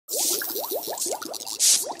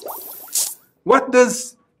What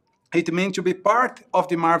does it mean to be part of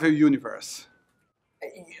the Marvel universe?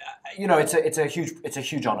 You know, it's a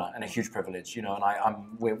huge honor and a huge privilege. You know, and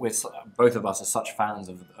we're both of us are such fans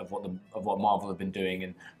of what Marvel have been doing,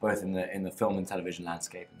 in both in the film and television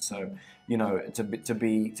landscape. And so, you know, to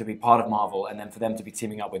be part of Marvel, and then for them to be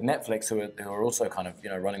teaming up with Netflix, who are also kind of, you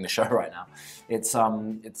know, running the show right now. It's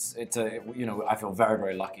a, you know, I feel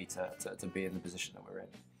very lucky to be in the position that we're in.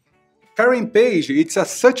 Karen Page, it's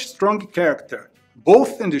such strong character,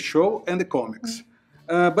 both in the show and the comics,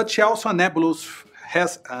 but she also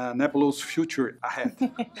has a nebulous future ahead.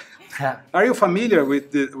 Are you familiar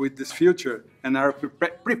with this future, and are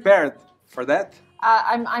prepared for that?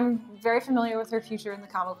 I'm very familiar with her future in the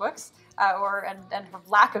comic books, and her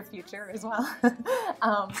lack of future as well.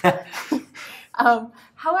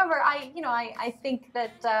 However, I think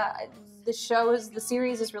that the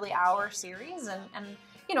series is really our series, and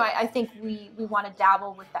you know, I think we want to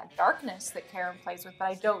dabble with that darkness that Karen plays with, but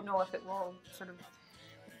I don't know if it will sort of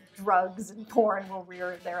drugs and porn will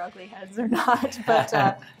rear their ugly heads or not. But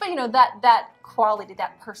you know, that quality,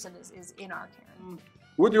 that person is in our Karen.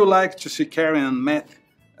 Would you like to see Karen and Matt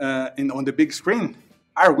on the big screen?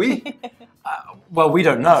 Are we? Well, we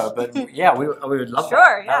don't know, but yeah, we would love that.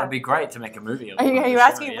 Sure, yeah. That would be great to make a movie. Are you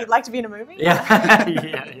asking if we'd like to be in a movie? Yeah.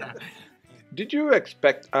 yeah. Did you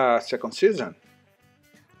expect a second season?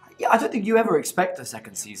 Yeah, I don't think you ever expect a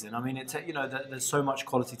second season. I mean, it's, you know, there's so much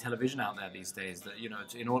quality television out there these days that, you know,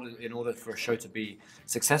 in order for a show to be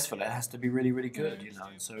successful, it has to be really good, you know.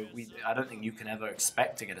 And so I don't think you can ever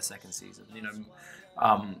expect to get a second season. You know,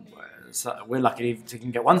 so we're lucky to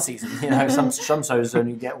can get one season. You know, some shows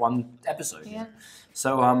only get one episode. Yeah. You know?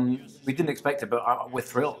 So we didn't expect it, but we're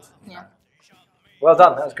thrilled. Yeah. Well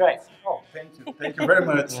done. That was great. Oh, thank you. Thank you very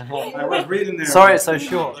much. I was reading there. Sorry it's so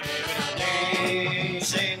short.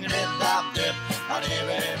 Sing it up, dip,